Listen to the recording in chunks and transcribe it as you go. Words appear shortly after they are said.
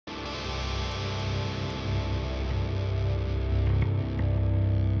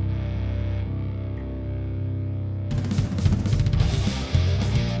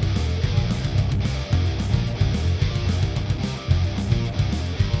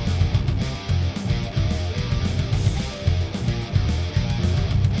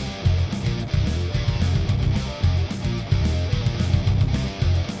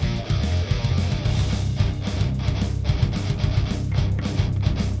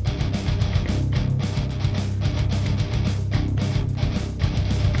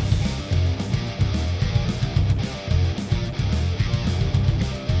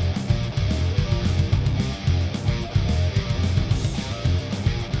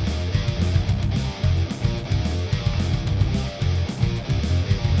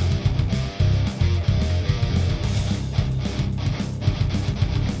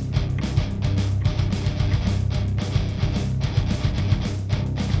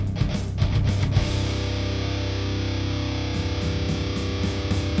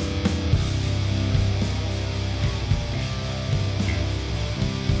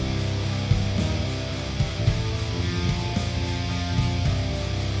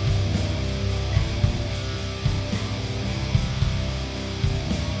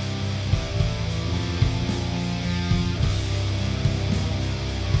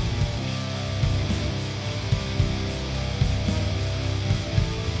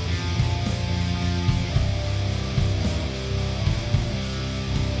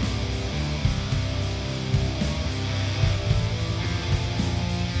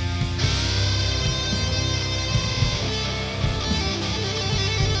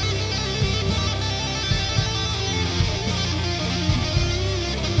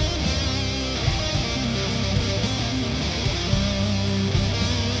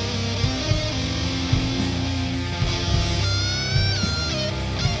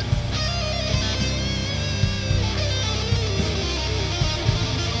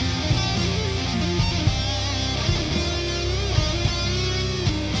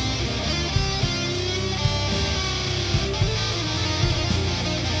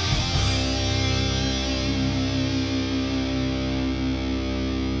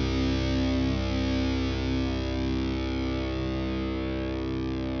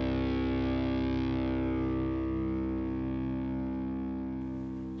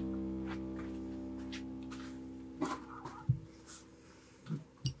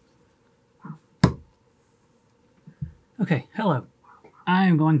Hello, I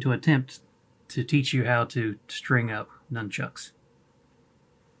am going to attempt to teach you how to string up nunchucks.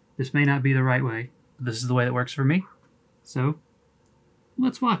 This may not be the right way, but this is the way that works for me. So,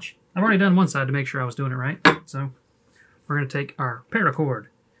 let's watch. I've already done one side to make sure I was doing it right. So, we're going to take our paracord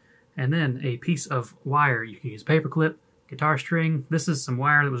and then a piece of wire. You can use paper clip, guitar string. This is some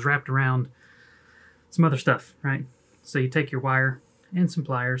wire that was wrapped around some other stuff, right? So you take your wire and some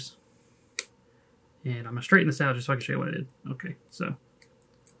pliers. And I'm going to straighten this out just so I can show you what I did. Okay, so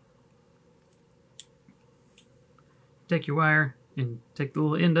take your wire and take the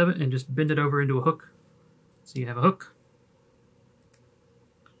little end of it and just bend it over into a hook. So you have a hook.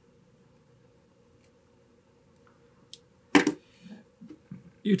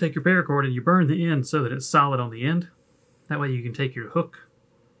 You take your paracord and you burn the end so that it's solid on the end. That way you can take your hook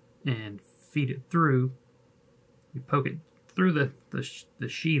and feed it through. You poke it through the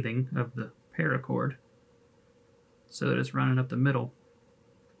sheathing of the paracord so that it's running up the middle.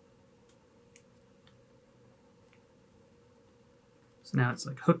 So now it's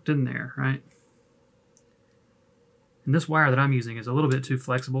like hooked in there, right? And this wire that I'm using is a little bit too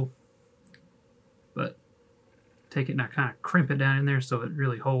flexible, but take it and I kind of crimp it down in there so it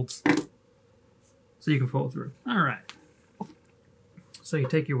really holds, so you can pull it through. All right. So you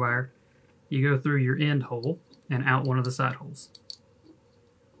take your wire, you go through your end hole and out one of the side holes,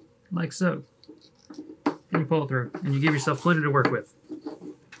 like so. And you pull it through, and you give yourself plenty to work with.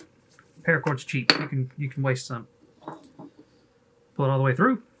 Paracord's cheap. You can waste some. Pull it all the way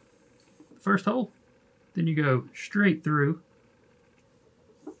through the first hole. Then you go straight through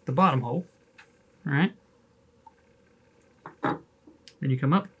the bottom hole. All right. Then you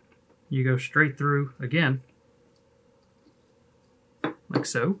come up. You go straight through again, like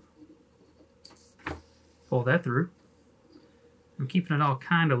so. Pull that through. I'm keeping it all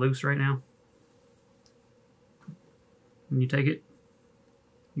kind of loose right now. When you take it,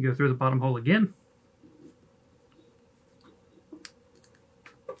 you go through the bottom hole again.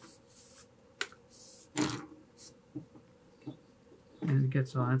 And it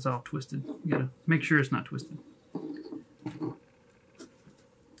gets on, it's all twisted. You gotta make sure it's not twisted.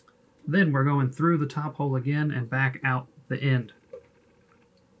 Then we're going through the top hole again and back out the end.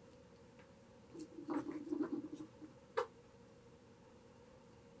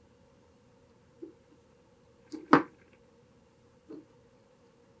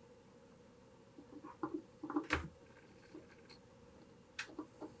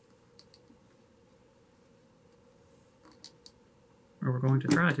 Or we're going to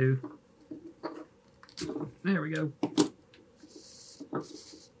try to. There we go.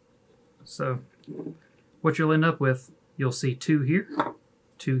 So what you'll end up with, you'll see two here,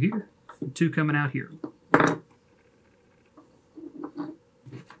 and two coming out here.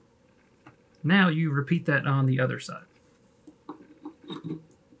 Now you repeat that on the other side.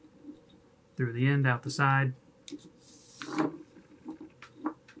 Through the end, out the side,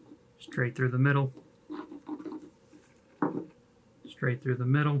 straight through the middle, straight through the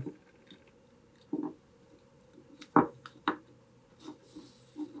middle,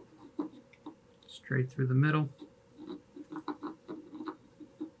 straight through the middle,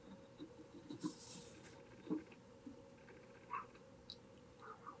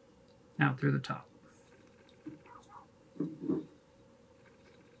 out through the top.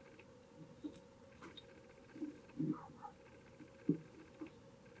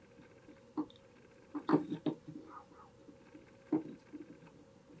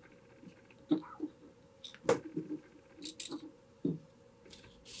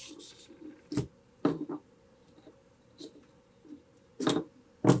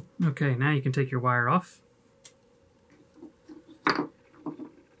 Okay, now you can take your wire off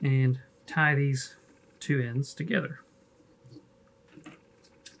and tie these two ends together.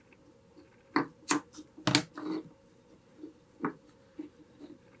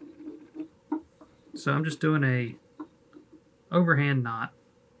 So I'm just doing a overhand knot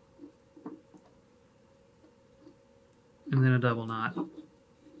and then a double knot,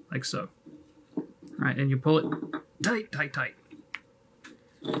 like so. All right, and you pull it tight, tight, tight.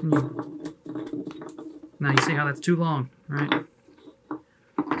 Now you see how that's too long, right?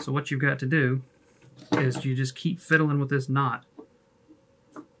 So what you've got to do is you just keep fiddling with this knot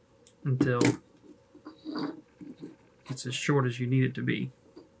until it's as short as you need it to be.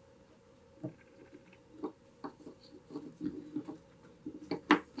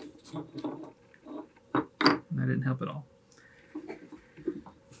 That didn't help at all.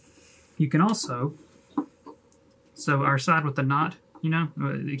 You can also, so our side with the knot, you know,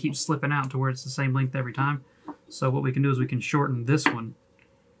 it keeps slipping out to where it's the same length every time. So what we can do is we can shorten this one.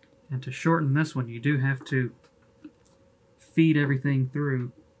 And to shorten this one, you do have to feed everything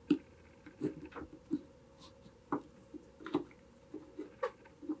through.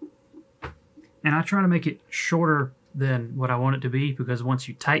 And I try to make it shorter than what I want it to be, because once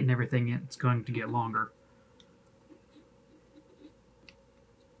you tighten everything, it's going to get longer.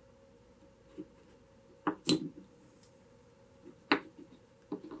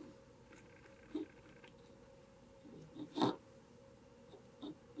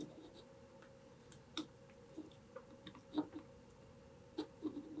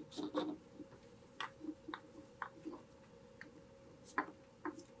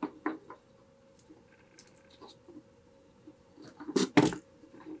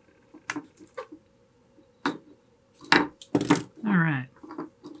 Alright,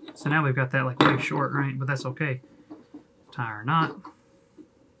 so now we've got that like way short, right? But that's okay. Tie our knot.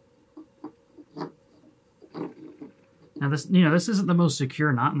 Now this, this isn't the most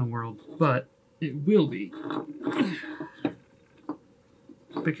secure knot in the world, but it will be.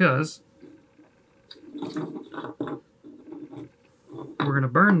 Because we're going to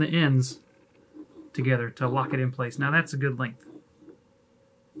burn the ends together to lock it in place. Now that's a good length.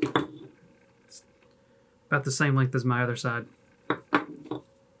 It's about the same length as my other side.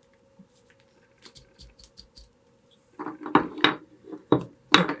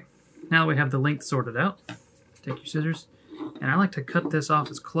 Okay, now that we have the length sorted out, take your scissors, and I like to cut this off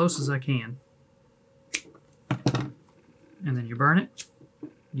as close as I can. And then you burn it.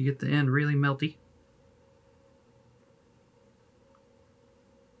 You get the end really melty.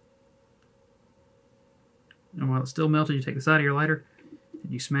 And while it's still melted, you take the side of your lighter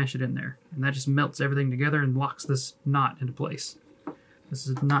and you smash it in there. And that just melts everything together and locks this knot into place. This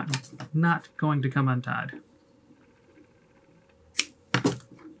is not going to come untied.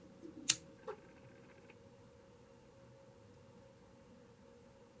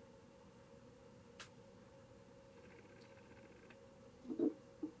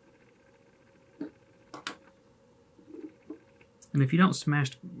 And if you don't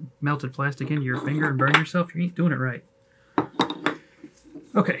smash melted plastic into your finger and burn yourself, you ain't doing it right.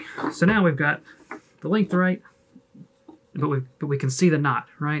 Okay, so now we've got the length right, but we can see the knot,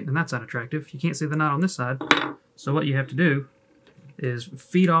 right? And that's unattractive. You can't see the knot on this side. So what you have to do is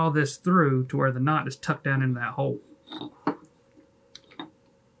feed all this through to where the knot is tucked down into that hole.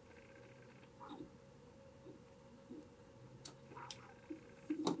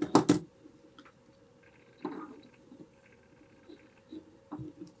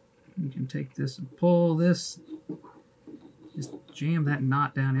 You can take this and pull this, just jam that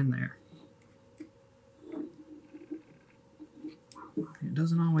knot down in there. It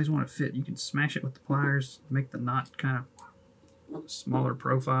doesn't always want to fit. You can smash it with the pliers, make the knot kind of smaller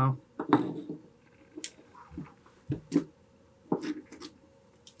profile.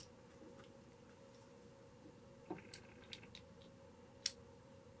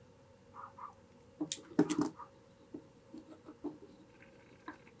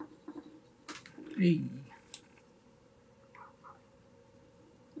 Hey.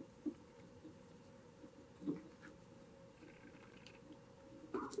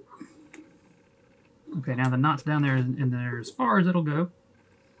 Okay, now the knot's down there in there as far as it'll go.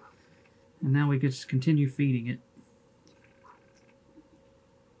 And now we just continue feeding it.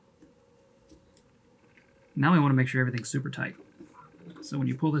 Now we want to make sure everything's super tight. So when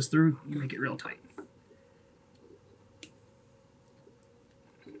you pull this through, you make it real tight.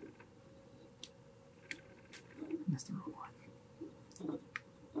 That's the wrong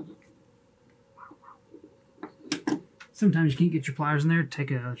one. Sometimes you can't get your pliers in there. Take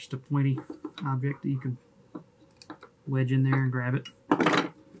just a pointy object that you can wedge in there and grab it.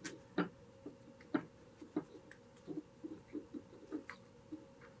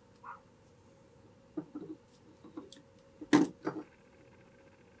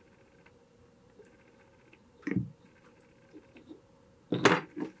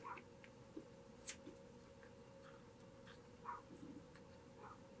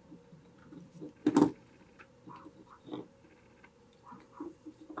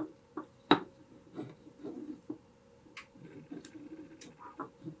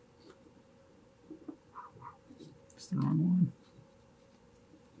 The wrong one.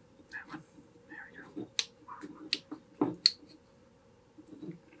 That one. There we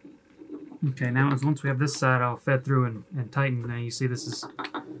go. Okay, now once we have this side all fed through and tightened, now you see this is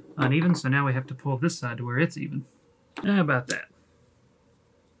uneven, so now we have to pull this side to where it's even. How about that?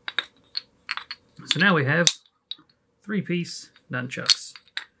 So now we have 3-piece nunchucks.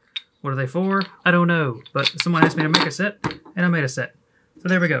 What are they for? I don't know, but someone asked me to make a set, and I made a set. So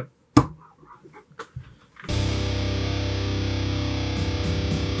there we go.